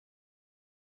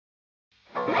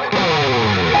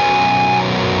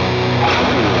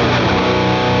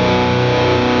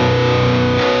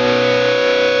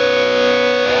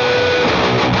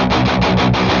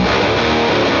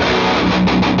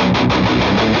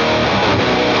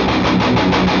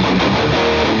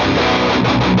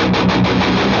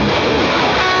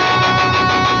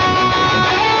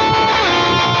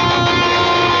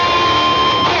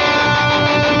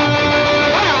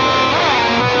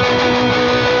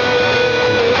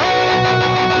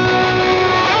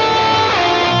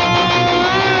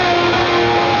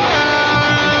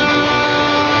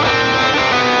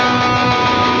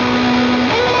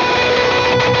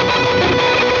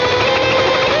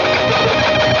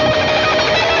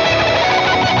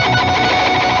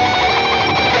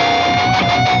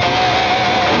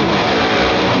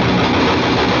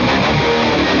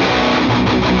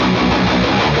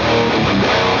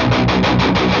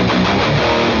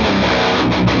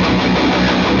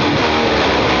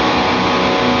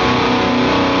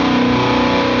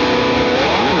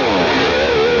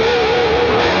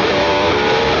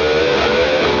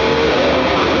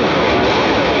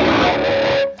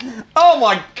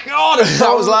God,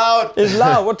 that was loud. It's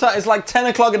loud. What time? It's like 10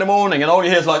 o'clock in the morning, and all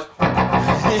you hear is like,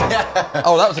 yeah.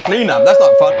 Oh, that was a clean up. That's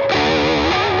not fun.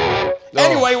 Oh.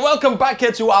 Anyway, welcome back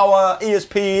here to our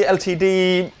ESP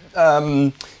LTD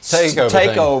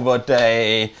takeover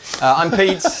day. I'm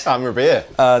Pete. I'm Rabia.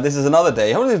 This is another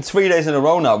day. How many 3 days in a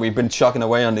row now we've been chucking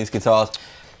away on these guitars.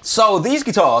 So these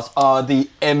guitars are the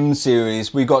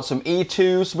M-Series. We got some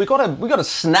E-IIs. We got a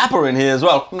Snapper in here as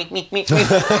well.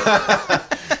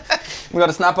 We got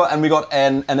a Snapper and we got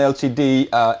an LTD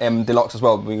M Deluxe as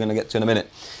well. We're going to get to in a minute.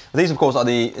 These, of course, are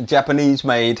the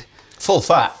Japanese-made, full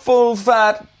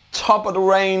fat, top of the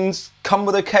range, come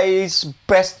with a case,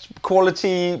 best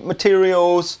quality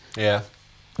materials. Yeah.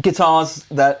 Guitars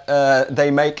that they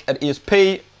make at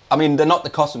ESP. I mean, they're not the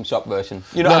custom shop version.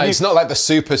 You know, no, it's not like the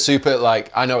super,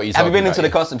 like, I know what you're talking about. Have you been into the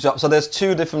custom shop? So there's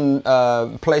two different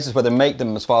places where they make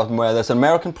them as far as where there's an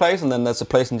American place and then there's a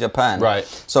place in Japan. Right.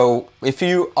 So if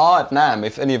you are at NAMM,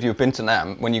 if any of you have been to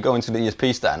NAMM, when you go into the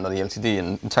ESP stand or the LTD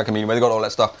and Takamine, where they got all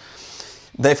that stuff,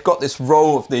 they've got this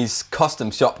row of these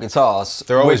custom shop guitars.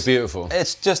 They're always beautiful.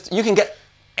 It's just, you can get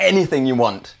anything you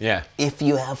want. Yeah. If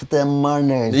you have the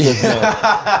money.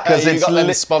 Because it's got them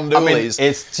spondoolies. I mean,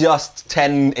 it's just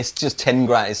 10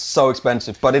 grand. It's so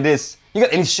expensive, but it is. You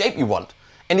get any shape you want,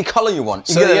 any color you want.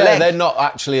 So yeah, they're not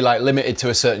actually like limited to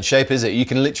a certain shape, is it? You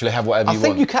can literally have whatever you want.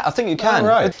 I think you can. Oh,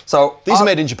 right. So these are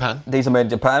made in Japan. These are made in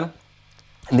Japan.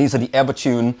 And these are the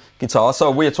EverTune guitars. So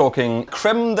we're talking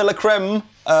creme de la creme,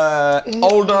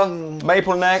 older,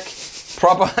 maple neck,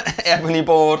 proper ebony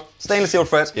board, stainless steel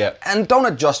frets. Yeah. And don't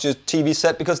adjust your TV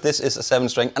set because this is a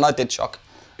 7-string, and I did chuck.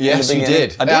 Yes, you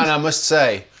did. And I must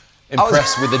say,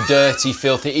 impressed with the dirty,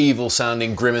 filthy,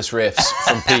 evil-sounding Grimace riffs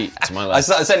from Pete to my left.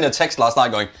 I sent you a text last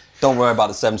night going, "Don't worry about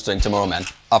the 7-string tomorrow, man.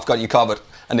 I've got you covered."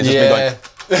 And it's just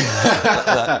been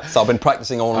going. So I've been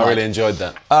practicing all night. I really enjoyed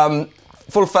that.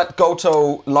 Full fat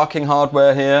Goto locking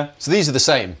hardware here. So these are the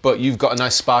same, but you've got a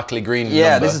nice sparkly green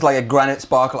Yeah, number. this is like a granite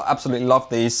sparkle. I absolutely love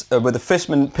these. With the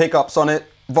Fishman pickups on it,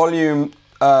 volume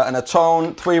and a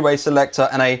tone, 3-way selector,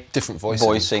 and a different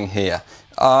voicing here.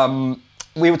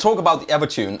 We would talk about the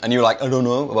EverTune, and you were like, I don't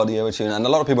know about the EverTune. And a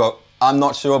lot of people, I'm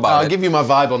not sure about it. I'll give you my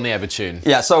vibe on the EverTune.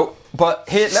 Yeah, so, but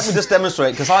here, let me just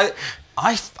demonstrate, because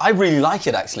I really like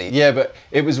it, actually. Yeah, but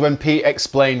it was when Pete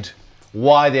explained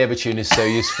why the EverTune is so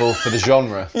useful for the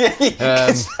genre. Yeah,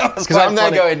 because I'm there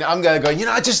going, you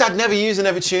know, I'd never use an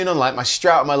EverTune on like my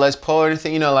Strat or my Les Paul or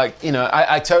anything, you know, like, you know,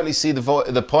 I totally see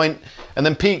the point. And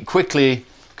then Pete quickly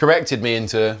corrected me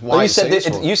into why well, you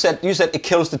said it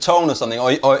kills the tone or something,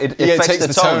 or it affects takes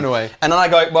the tone away. And then I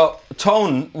go, well,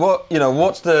 tone, what, you know,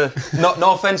 what's the,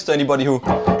 no offense to anybody who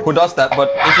does that,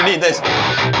 but if you need this.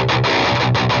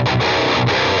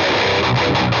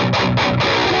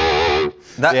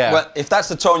 Well, if that's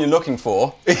the tone you're looking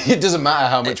for, it doesn't matter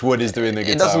how much wood is doing the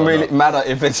guitar. It doesn't really matter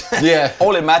if it's. Yeah.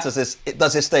 All it matters is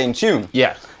does it stay in tune.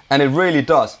 Yeah. And it really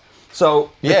does.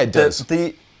 So yeah, it does.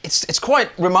 It's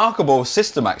quite remarkable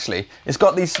system actually. It's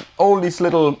got all these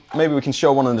little. Maybe we can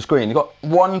show one on the screen. You've got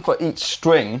one for each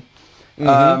string.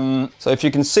 So if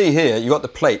you can see here, you got the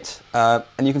plate,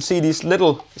 and you can see these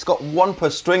little. It's got one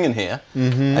per string in here,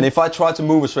 and if I try to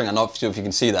move a string, I'm not sure if you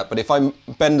can see that, but if I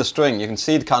bend the string, you can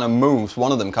see it kind of moves.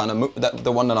 One of them kind of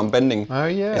the one that I'm bending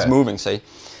is moving. See,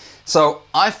 so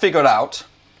I figured out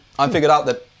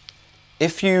that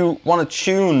if you want to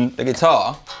tune the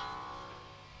guitar,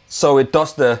 so it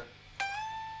does the.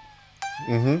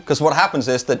 Because what happens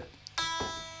is that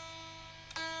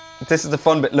this is the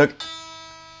fun bit. Look.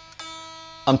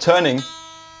 I'm turning,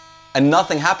 and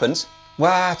nothing happens.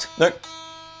 What? Look.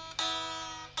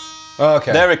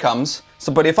 Okay. There it comes.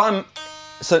 So, but if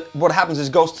so what happens is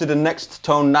it goes to the next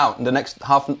tone now, the next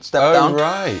half step down. Oh,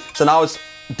 right. So now it's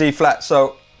D flat.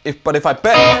 So, if I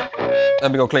bend,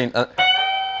 let me go clean.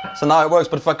 So now it works,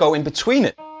 but if I go in between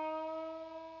it.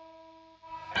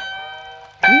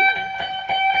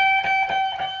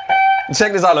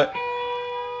 Check this out, look.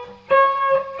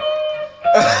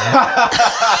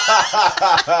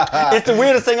 It's the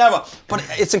weirdest thing ever, but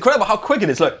it's incredible how quick it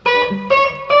is. Look. Do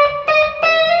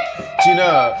you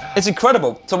know? It's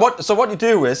incredible. So what you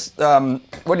do is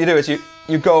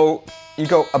you go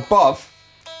above.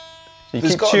 You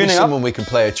There's got to be someone we can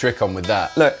play a trick on with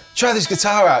that. Look, try this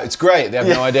guitar out. It's great. They have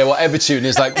no idea what EverTune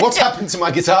is like. What's happened to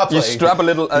my guitar playing? You strap a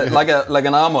little like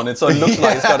an arm on it, so it looks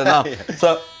like it's got an arm.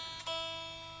 So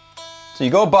you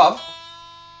go above.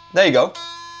 There you go.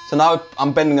 So now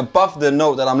I'm bending above the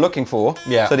note that I'm looking for.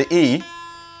 Yeah. So the E, and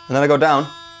then I go down.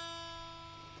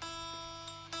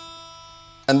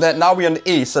 And then now we're on the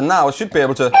E, so now I should be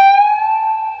able to.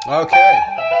 Okay.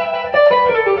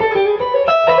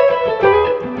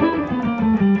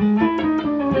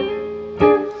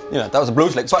 you know, that was a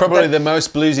blues lick. But Probably the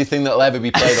most bluesy thing that'll ever be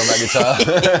played on that guitar.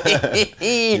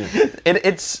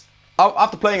 It's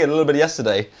after playing it a little bit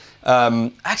yesterday.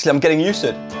 Actually, I'm getting used to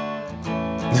it.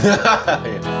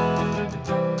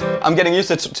 I'm getting used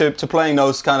to playing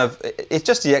those kind of. It's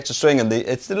just the extra string and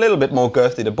it's a little bit more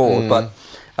girthy, the board, but.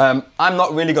 I'm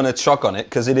not really going to chug on it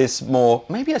because it is more.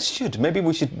 Maybe I should. Maybe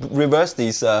we should reverse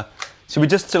these. Should we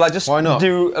just Why not?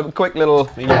 do a quick little?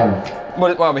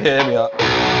 While we're here we are.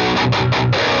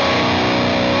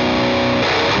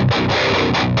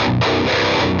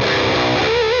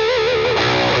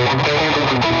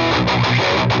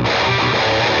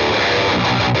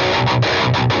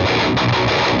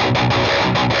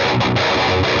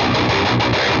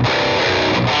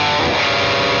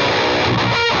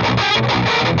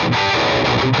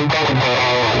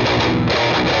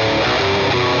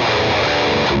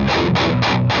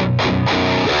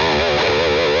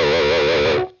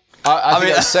 I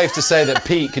think it's safe to say that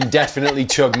Pete can definitely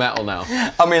chug metal now.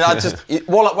 I mean,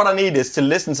 what I need is to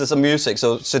listen to some music.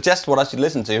 So suggest what I should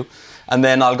listen to, and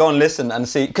then I'll go and listen and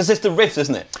see. Because it's the riffs,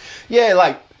 isn't it? Yeah,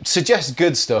 like suggest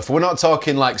good stuff. We're not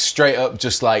talking like straight up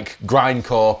just like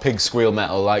grindcore pig squeal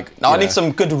metal. Like no, I need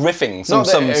some good riffing. Some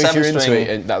if you're into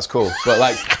it, that's cool. But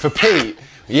like for Pete,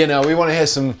 you know, we want to hear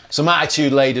some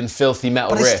attitude-laden, filthy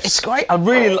metal riffs. It's great. I'm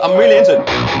really into it.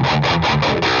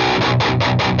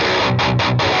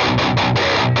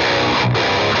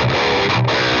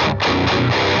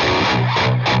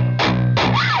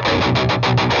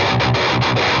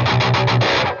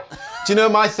 Do you know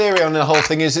my theory on the whole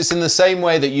thing is it's in the same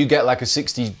way that you get like a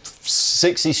 60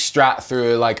 Strat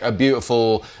through like a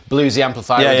beautiful bluesy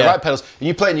amplifier with the right pedals, and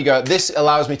you play and you go, this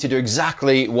allows me to do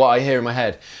exactly what I hear in my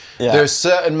head. Yeah. There's a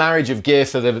certain marriage of gear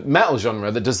for the metal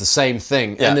genre that does the same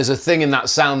thing, and there's a thing in that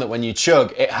sound that when you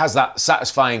chug, it has that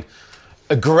satisfying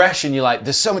aggression. You're like,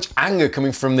 there's so much anger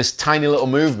coming from this tiny little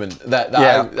movement that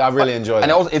I really enjoy. And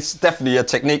also, it's definitely a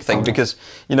technique thing because,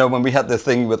 you know, when we had the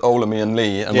thing with Olamy and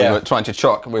Lee and we were trying to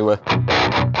chug, we were...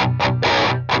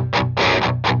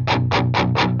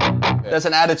 There's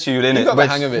an attitude in it. You've got the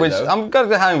hang of it, though. I've got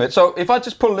the hang of it. So if I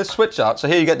just pull this switch out, so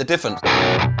here you get the difference.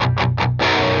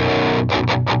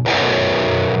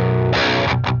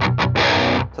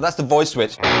 So that's the voice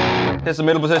switch. Here's the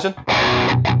middle position.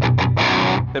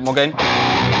 Bit more gain.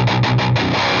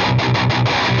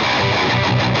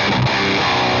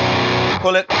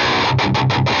 Pull it.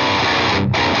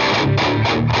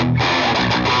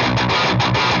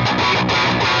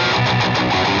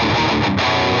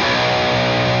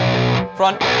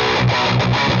 Front.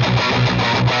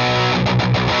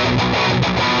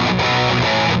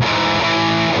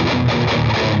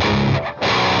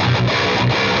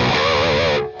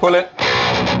 Pull it.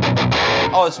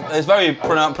 Oh, it's very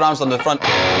pronounced on the front.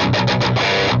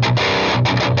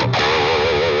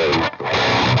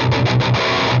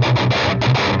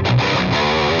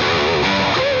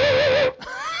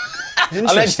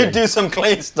 I'll let you do some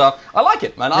clean stuff. I like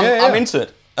it, man. I'm into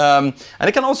it. And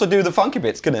it can also do the funky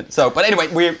bits, can it? So, but anyway,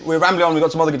 we're rambling on. We've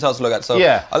got some other guitars to look at. So,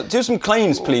 I'll do some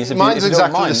cleans, please. Mine's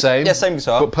exactly the same. Yeah, same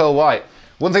guitar. But pearl white.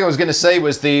 One thing I was going to say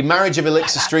was the marriage of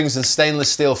Elixir strings and stainless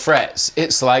steel frets.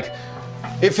 It's like,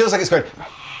 it feels like it's going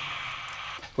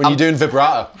when you're doing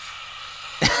vibrato.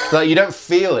 Like you don't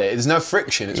feel it. There's no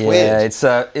friction. It's weird.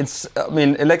 Yeah, it's. I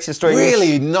mean, Elixir strings.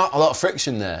 Really, not a lot of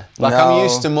friction there. Like I'm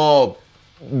used to more.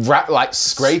 Like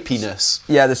scrapiness.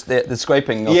 Yeah, the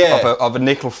scraping of a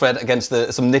nickel fret against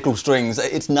some nickel strings.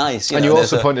 It's nice. And you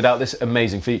also pointed out this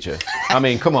amazing feature. I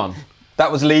mean, come on.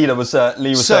 That was Lee. That was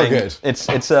Lee was saying. So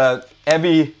good. It's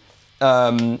every.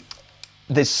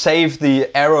 They saved the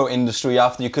aero industry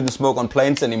after you couldn't smoke on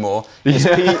planes anymore.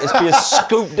 ESP has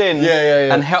scooped in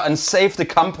and saved the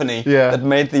company that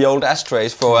made the old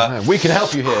ashtrays for. We can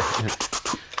help you here.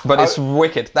 But it's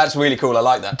wicked. That's really cool. I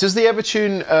like that. Does the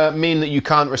EverTune mean that you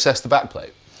can't recess the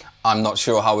backplate? I'm not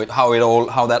sure how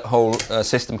that whole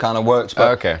system kind of works.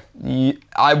 But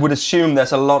I would assume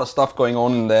there's a lot of stuff going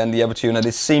on in there in the EverTune, and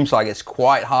it seems like it's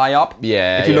quite high up.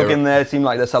 Yeah. If you look in there, it seems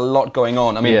like there's a lot going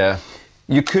on. I mean,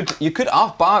 you could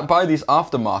buy these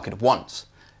aftermarket once,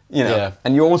 you know,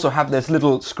 and you also have these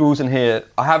little screws in here.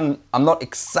 I'm not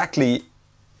exactly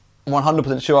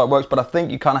 100% sure how it works, but I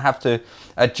think you kind of have to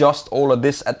adjust all of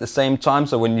this at the same time.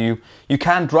 So when you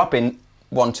can drop in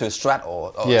one to a Strat or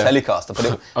a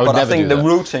Telecaster, but I think the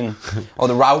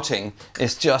routing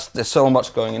is just, there's so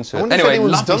much going into it. Anyway,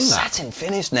 lovely satin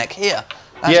finish neck here.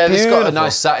 That's beautiful. It's got a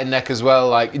nice satin neck as well.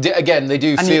 Like again, they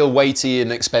do feel weighty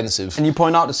and expensive. And you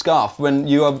point out the scarf when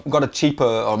you have got a cheaper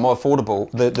or more affordable.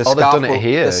 The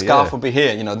scarf will be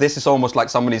here. You know, this is almost like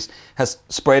somebody has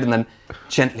sprayed and then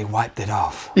gently wiped it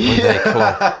off with their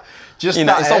cloth. Just you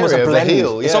know, that it's almost a area of the blend.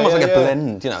 heel. It's Yeah, almost yeah, like a yeah.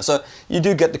 blend, you know. So you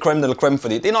do get the creme de la creme for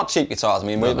these. They're not cheap guitars. I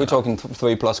mean, we're talking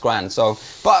 $3+ grand. So,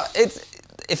 but it's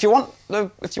if you want the,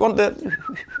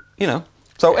 you know.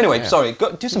 So anyway, sorry.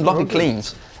 Go do some lovely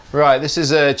cleans. Right, this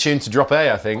is a tune to drop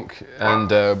A, I think,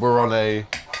 and we're on a,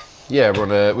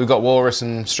 we've got Walrus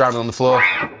and Strand on the floor.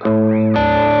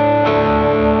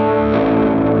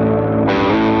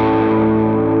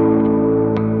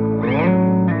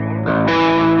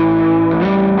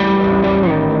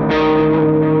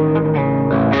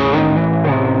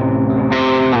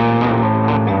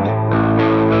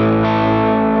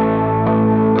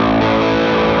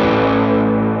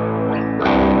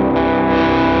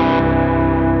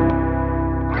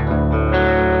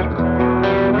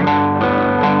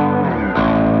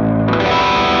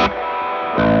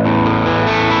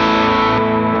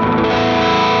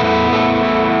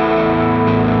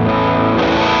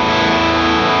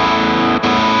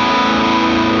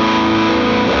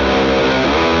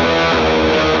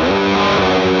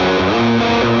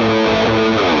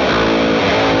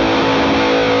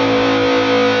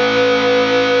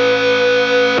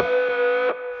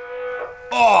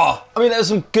 I mean, there's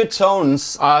some good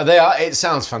tones. They are. It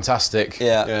sounds fantastic.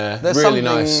 Yeah, there's really something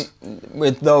nice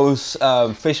with those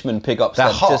Fishman pickups. They're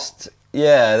that hot. Just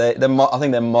yeah, I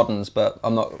think they're moderns, but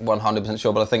I'm not 100%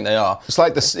 sure. But I think they are. It's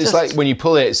like this. It's like when you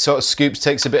pull it, it sort of scoops,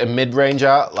 takes a bit of mid-range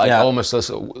out, like Yeah. almost sort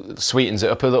of sweetens it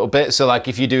up a little bit. So like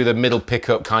if you do the middle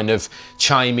pickup kind of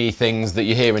chimey things that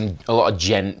you hear in a lot of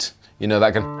gent, you know,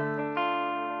 that can.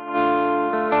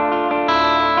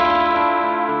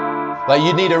 Like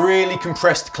you'd need a really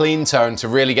compressed clean tone to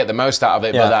really get the most out of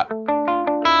it, Yeah. but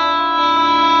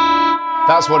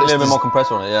that's what A it's. little bit more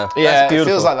compressor on it, yeah. Yeah, That's it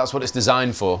beautiful. feels like that's what it's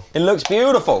designed for. It looks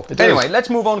beautiful. does. Anyway, let's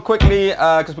move on quickly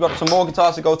because we've got some more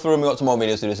guitars to go through and we've got some more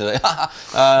videos to do today.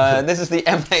 This is the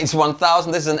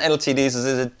MH1000. This is an LTD. This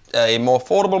is a more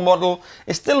affordable model.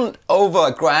 It's still over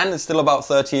a grand. It's still about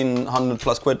 1,300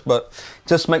 plus quid, but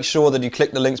just make sure that you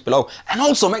click the links below. And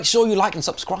also make sure you like and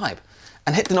subscribe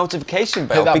and hit the notification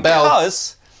bell. Hit that bell.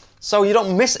 Because so you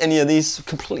don't miss any of these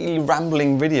completely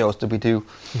rambling videos that we do.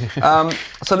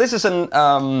 So this is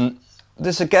an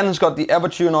this again has got the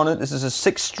Evertune on it. This is a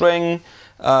 6-string.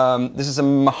 This is a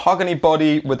mahogany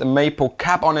body with a maple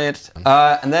cap on it,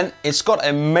 and then it's got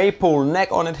a maple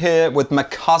neck on it here with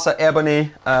Macassar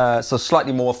ebony, so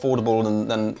slightly more affordable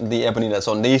than the ebony that's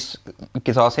on these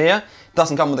guitars here.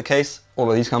 Doesn't come with a case. All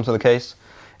of these comes with a case.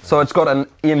 So it's got an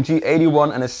EMG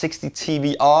 81 and a 60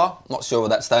 TVR. Not sure what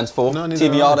that stands for. No,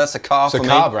 TVR, that's a car It's for a me.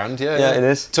 car brand, yeah. Yeah, it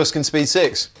is. Tuscan Speed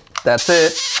 6. That's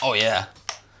it. Oh yeah.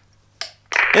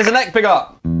 Here's a neck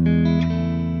pickup.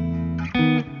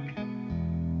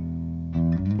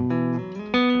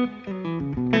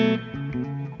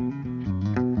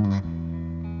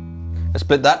 Let's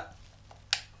split that.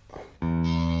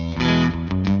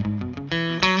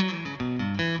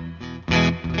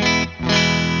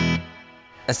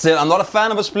 That's it. I'm not a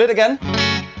fan of a split again.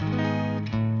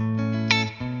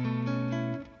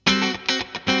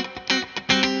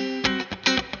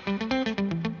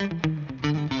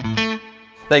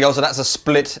 There you go, so that's a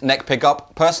split neck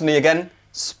pickup. Personally, again,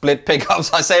 split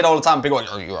pickups. I say it all the time. People are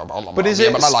like, But is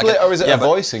it a split or is it a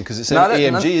voicing? Because it's an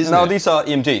EMG, isn't it? No, these are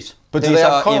EMGs. But do these they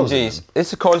have are coils in EMGs. them?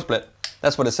 It's a coil split.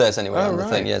 That's what it says anyway on the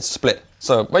thing. Yeah, it's split.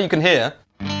 So what you can hear.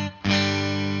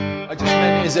 I just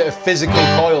meant, is it a physical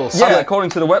coil? Yeah, according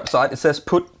to the website, it says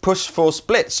push for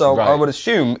split. So I would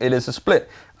assume it is a split.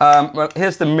 Well,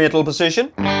 here's the middle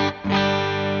position.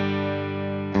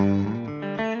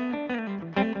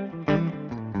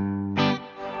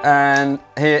 And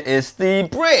here is the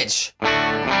bridge.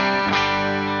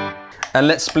 And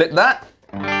let's split that.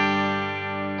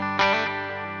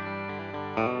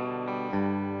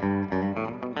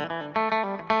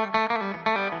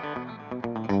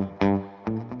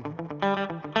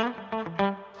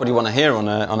 What do you want to hear on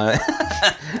a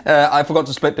I forgot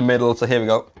to split the middle, so here we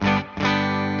go.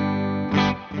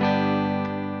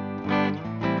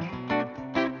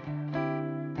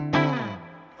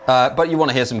 But you want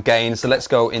to hear some gains, so let's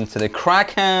go into the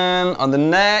Kraken on the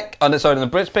neck, on the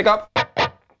bridge pickup.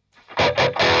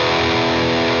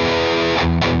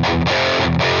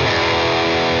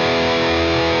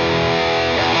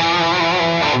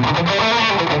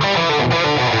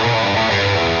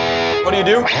 What do you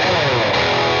do?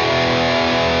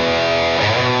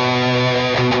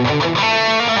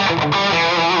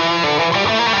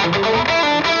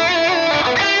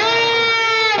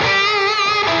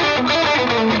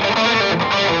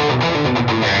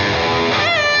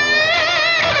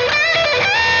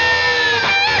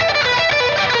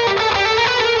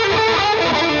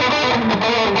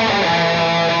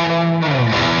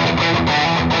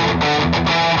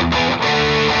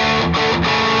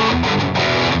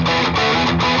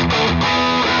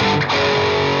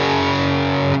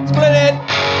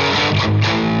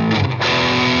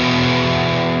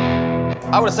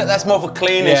 I would have said that's more for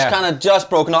clean. Yeah. It's kind of just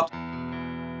broken up.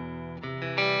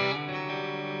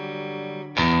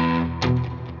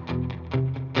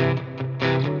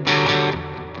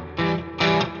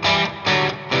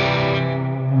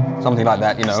 Something like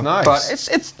that, you know. It's nice.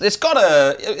 But it's got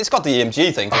the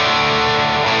EMG thing.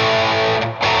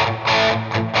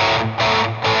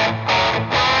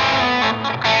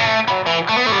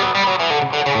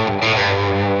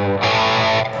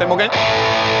 Bit more gain.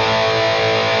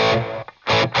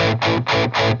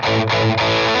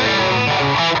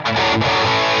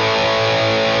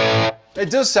 It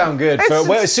does sound good.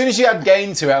 As soon as you add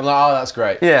gain to it, I'm like, oh, that's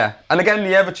great. Yeah, and again,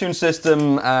 the EverTune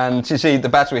system, and you see the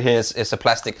battery here is a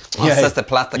plastic. Oh, yeah, that's the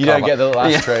plastic you cover. don't get the little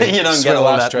ashtray. You don't get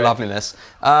all that loveliness.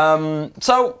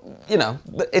 So, you know,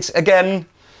 it's a good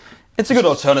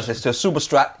alternative to a Super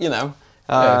Strat, you know.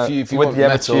 Yeah, if you with want the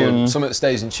metal, EverTune. something that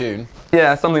stays in tune.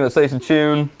 Yeah, something that stays in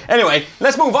tune. Anyway,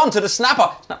 let's move on to the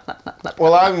Snapper.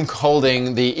 Well, I'm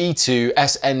holding the E-II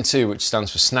SN2, which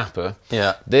stands for Snapper.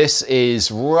 Yeah. This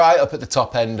is right up at the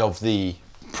top end of the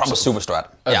Proper Super Strat.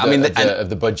 Yeah, of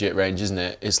the budget range, isn't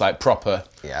it? It's like proper.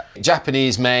 Yeah.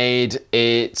 Japanese made.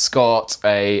 It's got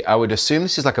I would assume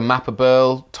this is like a Mappa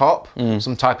burl top,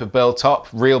 some type of burl top,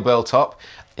 real burl top.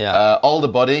 Yeah. Alder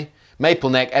body. Maple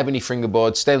neck, ebony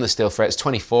fingerboard, stainless steel frets,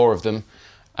 24 of them.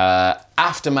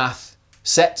 Aftermath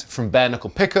set from bare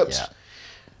knuckle pickups. Yeah.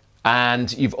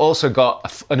 And you've also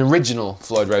got an original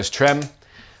Floyd Rose trem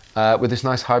with this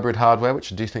nice hybrid hardware,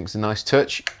 which I do think is a nice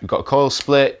touch. You've got a coil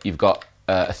split, you've got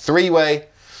a three-way.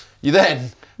 You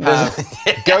then have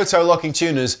Goto locking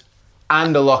tuners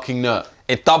and a locking nut.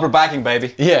 It's double backing,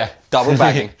 baby. Yeah. Double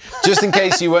backing. Just in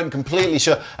case you weren't completely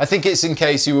sure. I think it's in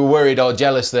case you were worried or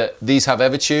jealous that these have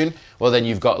EverTune. Well, then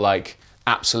you've got like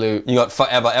absolute... You got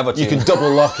forever EverTune. You can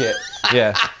double lock it.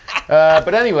 Yeah.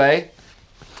 But anyway,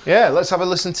 yeah, let's have a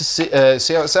listen to see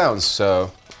how it sounds.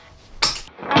 So...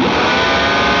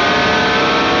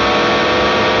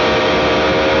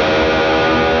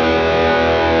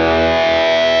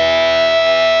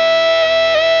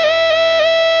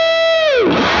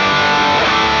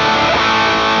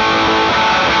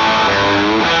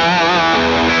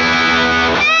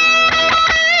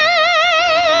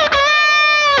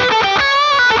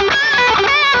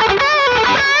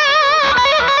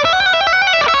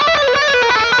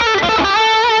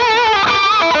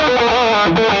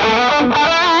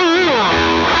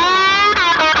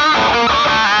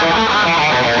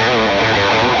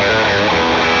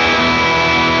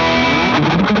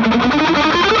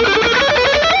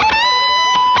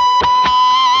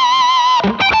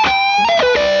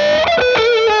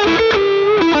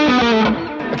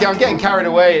 I'm getting carried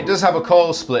away. It does have a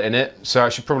coil split in it, so I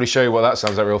should probably show you what that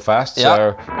sounds like real fast. Yep. So,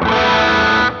 if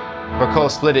I coil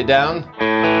split it down.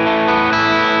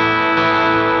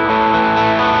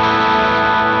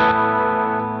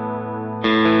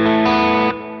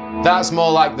 That's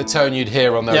more like the tone you'd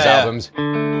hear on those albums.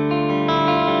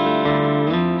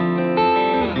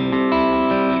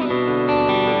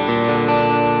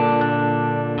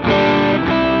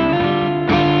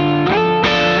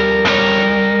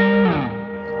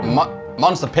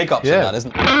 Monster pickups in that,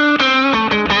 isn't it?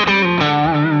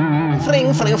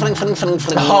 Fling, fling, fling, fling, fling,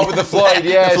 fling. Oh, with the Floyd,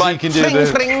 yeah, so you can do fling,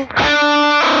 fling.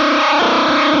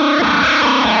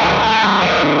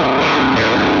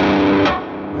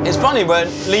 It's funny when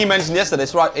Lee mentioned yesterday.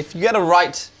 It's right. If you get the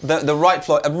right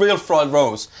Floyd, a real Floyd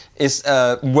Rose is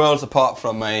worlds apart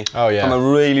from a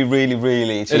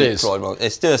really cheap Floyd Rose.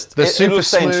 It's just super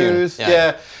smooth.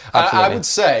 Yeah, I would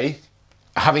say,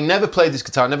 having never played this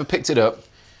guitar, never picked it up.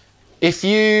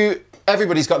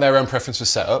 Everybody's got their own preference for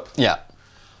setup. Yeah.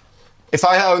 If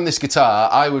I owned this guitar,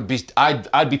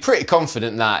 I'd be pretty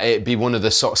confident that it'd be one of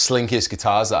the sort of slinkiest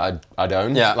guitars that I'd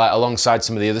own. Yeah. Like alongside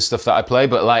some of the other stuff that I play.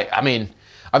 But like, I mean,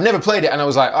 I've never played it, and I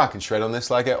was like, oh, I can shred on this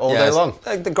like it all day long.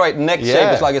 The great neck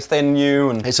shape is like it's thin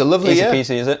new and it's a lovely easy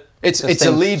peasy, is it? It's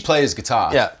a lead player's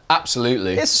guitar. Yeah,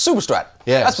 absolutely. It's a Super Strat.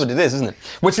 Yeah, that's what it is, isn't it?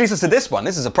 Which leads us to this one.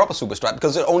 This is a proper Super Strat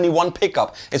because there's only one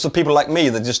pickup. It's for people like me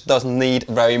that just doesn't need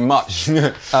very much.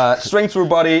 String through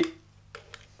body.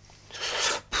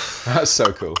 That's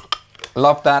so cool.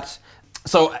 Love that.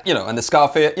 So and the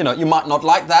scarf here. You might not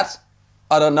like that.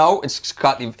 I don't know.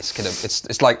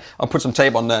 It's like I'll put some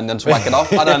tape on there and then whack it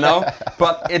off. I don't know.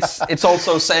 But it's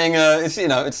also saying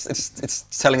it's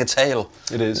telling a tale.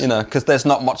 It is. Because there's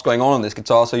not much going on this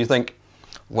guitar, so you think,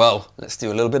 well, let's do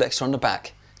a little bit extra on the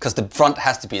back because the front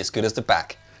has to be as good as the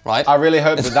back, right? I really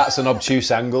hope that that's an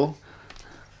obtuse angle.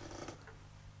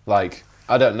 Like,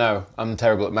 I don't know. I'm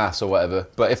terrible at maths or whatever.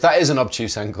 But if that is an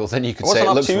obtuse angle, then you could say it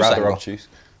looks rather obtuse.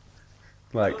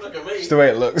 Like, just the way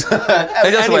it looks.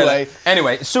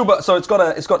 Anyway, super. So it's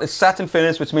got a satin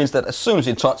finish, which means that as soon as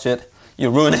you touch it, you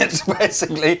ruin it,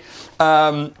 basically.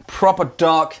 Proper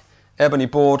dark ebony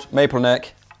board, maple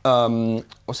neck.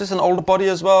 Was this an older body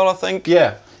as well, I think?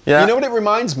 Yeah. Yeah. You know what it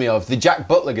reminds me of? The Jack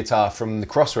Butler guitar from the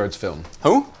Crossroads film.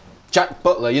 Who? Jack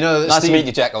Butler, you know. Nice to meet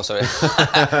you, Jack. Oh, sorry.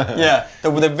 Yeah,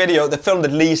 the film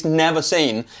that Lee's never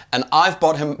seen, and I've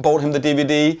bought him the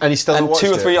DVD, and he's still not watched it.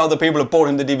 2 or 3 other people have bought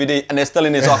him the DVD, and they're still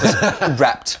in his office,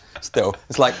 wrapped. Still,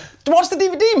 it's like, watch the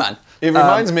DVD, man. It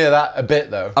reminds me of that a bit,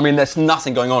 though. I mean, there's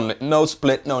nothing going on. No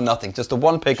split, no nothing. Just a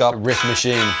one pickup. Just a riff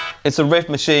machine. It's a riff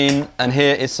machine, and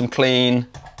here is some clean.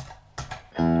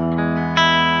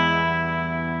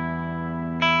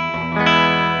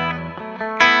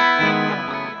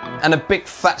 And a big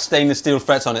fat stainless steel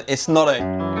frets on it. It's not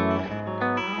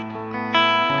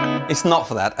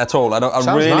for that at all. I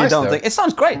really don't think. It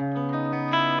sounds great.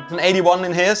 It's an 81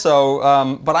 in here,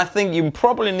 so but I think you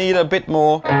probably need a bit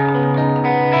more.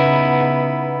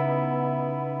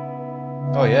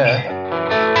 Oh yeah.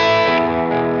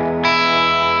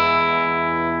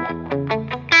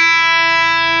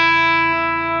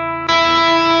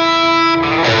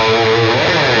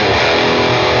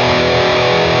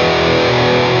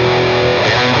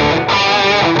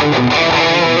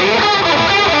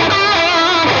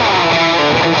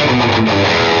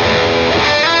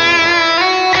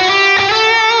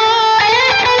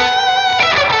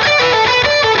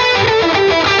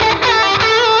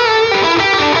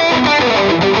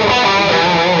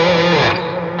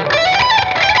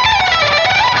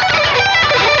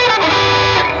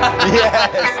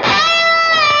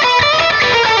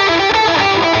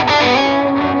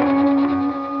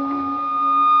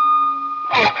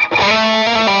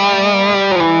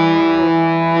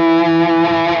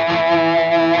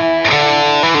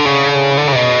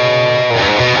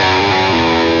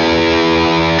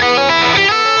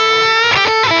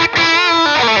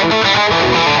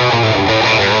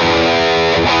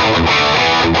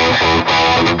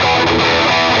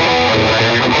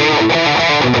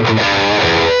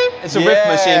 It's a riff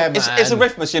machine. It's a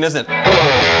riff machine, isn't it?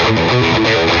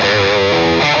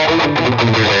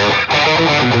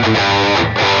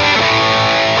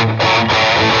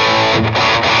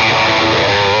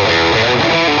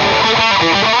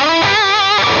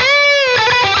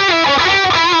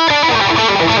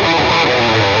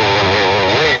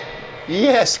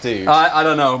 Yes, dude. I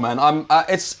don't know, man.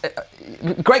 It's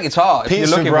great guitar.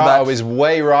 Pete's vibrato is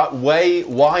way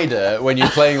wider when you're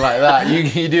playing like that.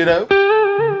 You do know?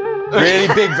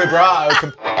 Really big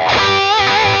vibrato.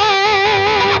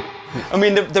 I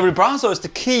mean, the vibrato is the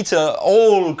key to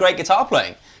all great guitar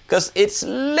playing, because it's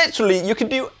literally, you can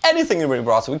do anything in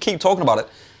vibrato. We keep talking about it.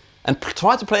 And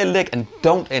try to play a lick and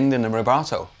don't end in a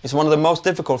vibrato. It's one of the most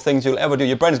difficult things you'll ever do.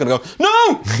 Your brain's gonna go,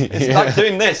 no! It's like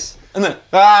doing this, isn't it?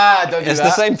 Don't do that. It's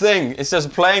the same thing. It's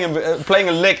just playing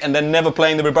a lick and then never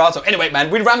playing the vibrato. Anyway, man,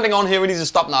 we're rambling on here. We need to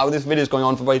stop now. This video's going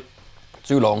on for way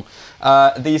too long.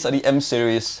 These are the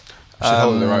M-Series. Should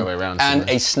hold it the right way around. And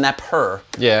a Snapper.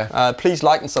 Yeah. Please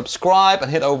like and subscribe,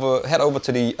 and head over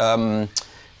to the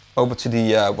what are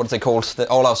they called?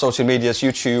 All our social medias,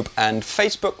 YouTube and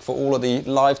Facebook, for all of the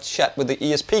live chat with the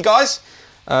ESP guys.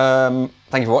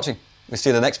 Thank you for watching. We'll see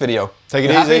you in the next video. Take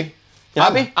it easy. You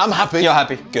happy? I'm happy. You're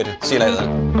happy. Good. See you later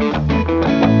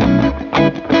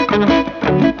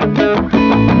then.